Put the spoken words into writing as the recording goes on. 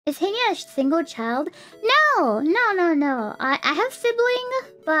Is Henya a single child? No, no, no, no. I have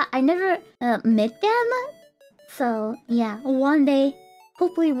siblings, but I never met them. So, yeah, one day.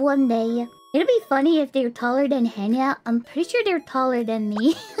 Hopefully one day. It'd be funny if they're taller than Henya. I'm pretty sure they're taller than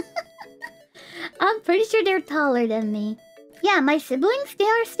me. I'm pretty sure they're taller than me. Yeah, my siblings, they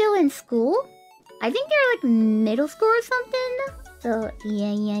are still in school. I think they're like middle school or something. So,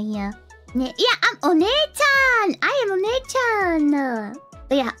 yeah. Yeah, I'm One-chan! I am One-chan!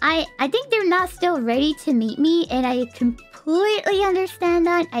 But yeah, I think they're not still ready to meet me, and I completely understand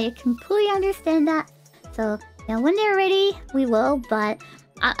that. So, yeah, when they're ready, we will, but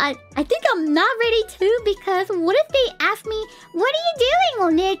I think I'm not ready too, because what if they ask me, what are you doing,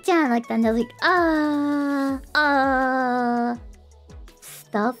 One-chan? Like that, and they're like,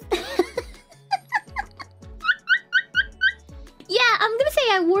 stuff. Yeah, I'm gonna say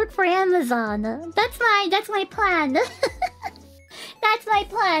I work for Amazon. That's my plan.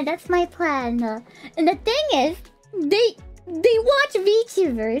 That's my plan. And the thing is, they watch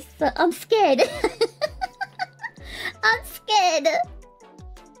VTubers, so I'm scared. I'm scared.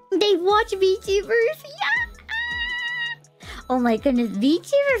 They watch VTubers, yeah. Oh my goodness,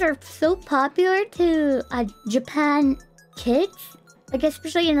 VTubers are so popular to Japan kids. Like,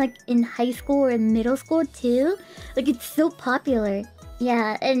 especially in high school or in middle school too. Like, it's so popular.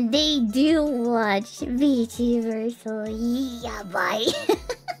 Yeah, and they do watch VTubers, so yeah, bye.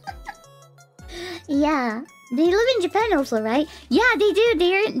 Yeah, they live in Japan also, right? Yeah, they do.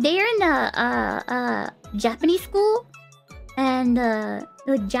 They're in a Japanese school, and the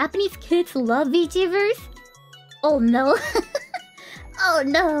Japanese kids love VTubers. Oh no. Oh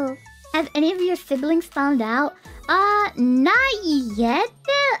no. Have any of your siblings found out? Not yet.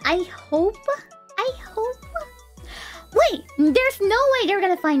 I hope. Wait, there's no way they're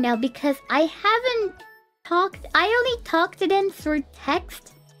gonna find out, because I haven't talked. I only talk to them through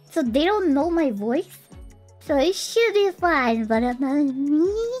text, so they don't know my voice. So it should be fine, but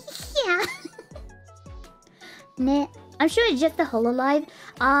yeah. Nah, I'm sure it's just the Hololive.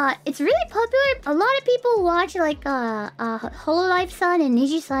 It's really popular. A lot of people watch like Hololive-san and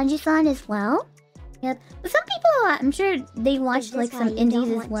Niji-Sanji-san as well. Yep. But some people, I'm sure they watch like some indies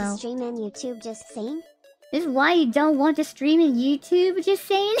as well. Stream on YouTube, just saying. This is why you don't want to stream on YouTube, just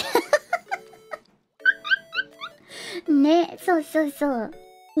saying. Nah, so.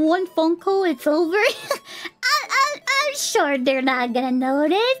 One phone call, it's over. I'm sure they're not gonna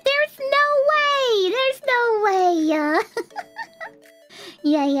notice. There's no way.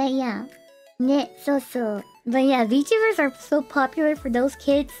 Yeah. Nah, so. But yeah, VTubers are so popular for those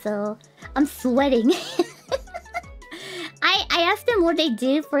kids, so I'm sweating. I asked them what they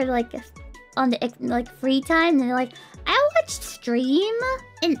do for on the free time, and they're like, I watch stream,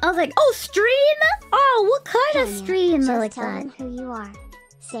 and I was like, oh, stream? Oh, what kind of stream? Just like tell that. them who you are.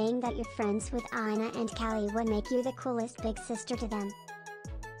 Saying that you're friends with Aina and Callie would make you the coolest big sister to them.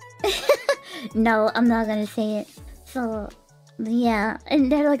 No, I'm not gonna say it. So, yeah,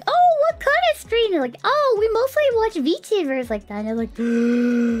 and they're like, oh, what kind of stream? They're like, oh, we mostly watch VTubers like that. And they're like,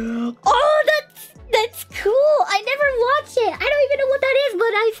 oh, that's cool. I never watched it. I don't even know what that is,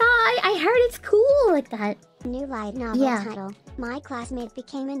 but I heard it's cool like that. New light novel title. My classmate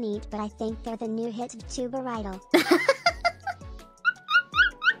became a NEET, but I think they're the new hit VTuber idol.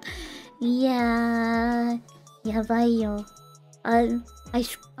 Yeah, yabai.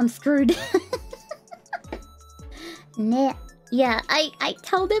 I'm screwed. Nah. Yeah, I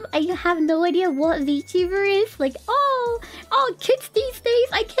tell them I have no idea what VTuber is. Like, oh, kids these days,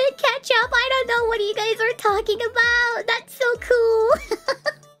 I can't catch up. I don't know what you guys are talking about. That's so cool.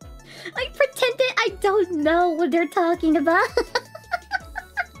 I pretended I don't know what they're talking about.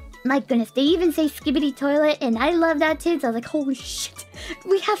 My goodness, they even say Skibbity Toilet, and I love that too. So I was like, holy shit,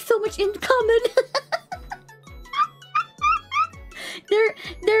 we have so much in common.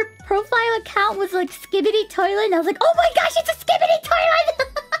 Their profile account was like Skibbity Toilet, and I was like, oh my gosh, it's a Skibbity Toilet!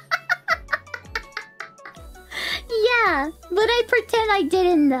 Yeah, but I pretend I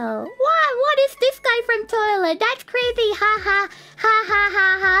didn't know. What is this guy from Toilet? That's creepy, ha ha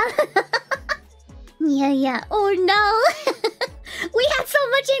ha. Yeah. Oh no. We have so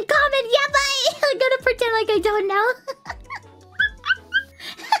much in common. Yeah, bye. I'm gonna pretend like I don't know.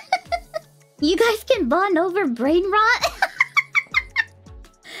 You guys can bond over brain rot?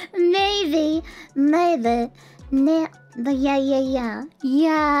 Maybe. Nah, but yeah.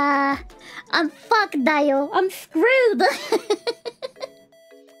 I'm fucked, Dayo. I'm screwed.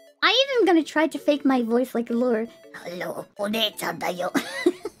 I even gonna try to fake my voice like Lure. Hello, One-chan Dayo.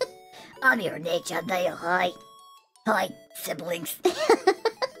 I'm your One-chan Dayo. Hi, siblings.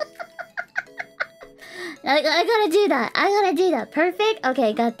 I gotta do that. I gotta do that. Perfect.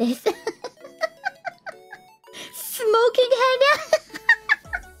 Okay, got this. Smoking Henya.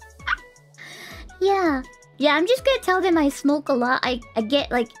 Yeah. Yeah, I'm just gonna tell them I smoke a lot. I get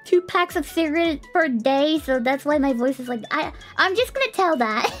like 2 packs of cigarettes per day, so that's why my voice is like... I'm just gonna tell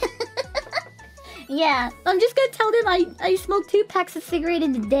that. Yeah, I'm just gonna tell them I smoke 2 packs of cigarettes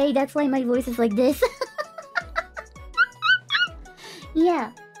in a day. That's why my voice is like this.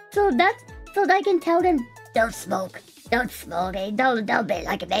 Yeah, so that I can tell them, don't smoke, don't don't be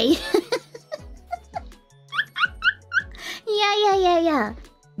like me. Yeah.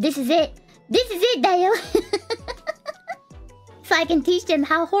 This is it, Dayo. So I can teach them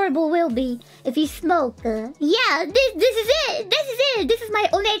how horrible it will be if you smoke. Yeah, this is it. This is my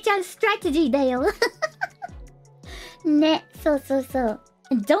One-chan strategy, Dayo. Ne, so.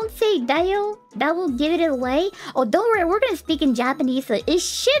 And don't say Dayo. That will give it away. Oh, don't worry. We're gonna speak in Japanese, so it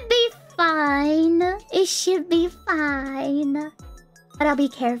should be fine. It should be fine. But I'll be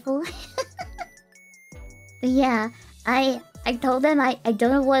careful. Yeah, I told them I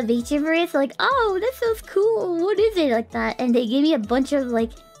don't know what VTuber is. Like, oh, that sounds cool. What is it like that? And they gave me a bunch of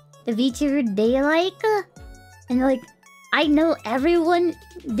like the VTuber they like. And like, I know everyone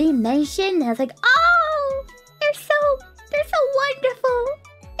they mentioned. I was like, oh, they're so wonderful.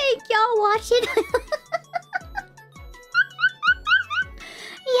 Thank y'all watching.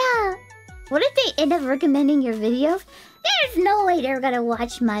 Yeah. What if they end up recommending your videos? There's no way they're gonna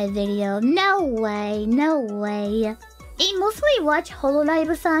watch my video. No way. They mostly watch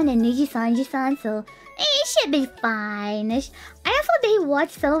Hololive-san and Niji-sanji-san, so it should be fine. I also they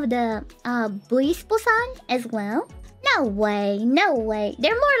watch some of the Buispo-san as well. No way.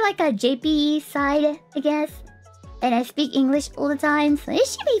 They're more like a JP side, I guess. And I speak English all the time, so it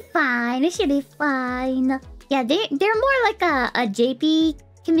should be fine. Yeah, they're more like a JP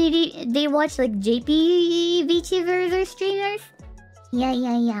community. They watch like JP VTubers or streamers. Yeah.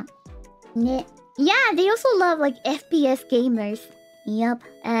 Yeah, they also love like FPS gamers. Yep,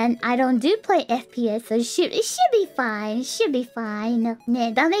 and I don't do play FPS, so it should be fine.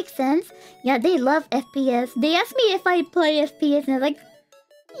 Yeah, that makes sense. Yeah, they love FPS. They asked me if I play FPS, and I'm like,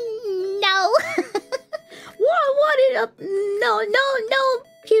 no. What it up? No.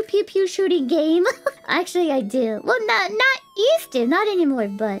 Pew shooting game. Actually, I do. Well, not used to, not anymore.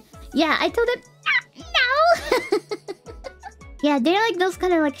 But yeah, I told them no. Yeah, they're like those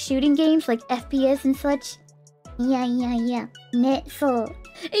kind of like shooting games, like FPS and such. Yeah. So,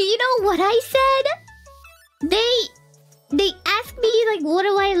 you know what I said? They asked me like, what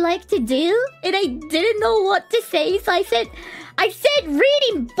do I like to do? And I didn't know what to say, so I said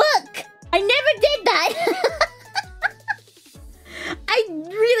reading book. I never did that. I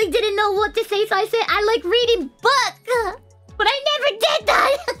really didn't know what to say, so I said I like reading book. But I never did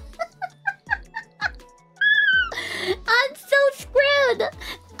that. I'm so screwed,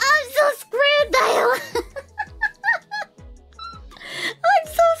 Dayo. I'm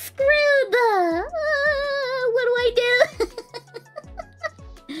so screwed. What do I do?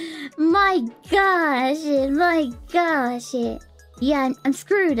 My gosh. Yeah, I'm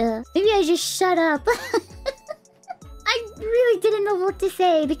screwed. Maybe I just shut up. I really didn't know what to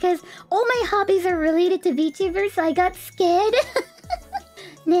say because all my hobbies are related to VTubers, so I got scared.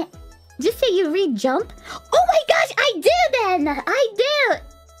 Nah, just say you read Jump. Oh my gosh, I do then! I do!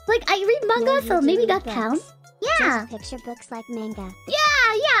 Like, I read manga, so maybe that counts. Yeah. Just picture books like manga. Yeah,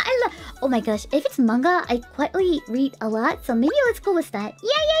 I love... Oh my gosh, if it's manga, I quietly read a lot, so maybe let's go with that.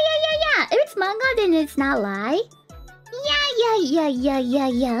 Yeah. If it's manga, then it's not lie.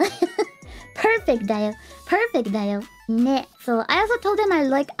 Yeah. Perfect, Dayo. Nah. So I also told them I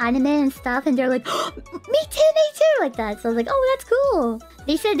like anime and stuff, and they're like, oh, me too, like that. So I was like, oh, that's cool.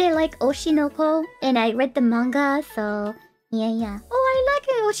 They said they like Oshinoko, and I read the manga, so yeah. Oh, I like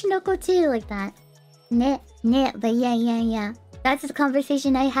Oshinoko too, like that. Nah, but yeah. That's the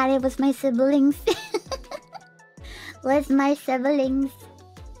conversation I had with my siblings.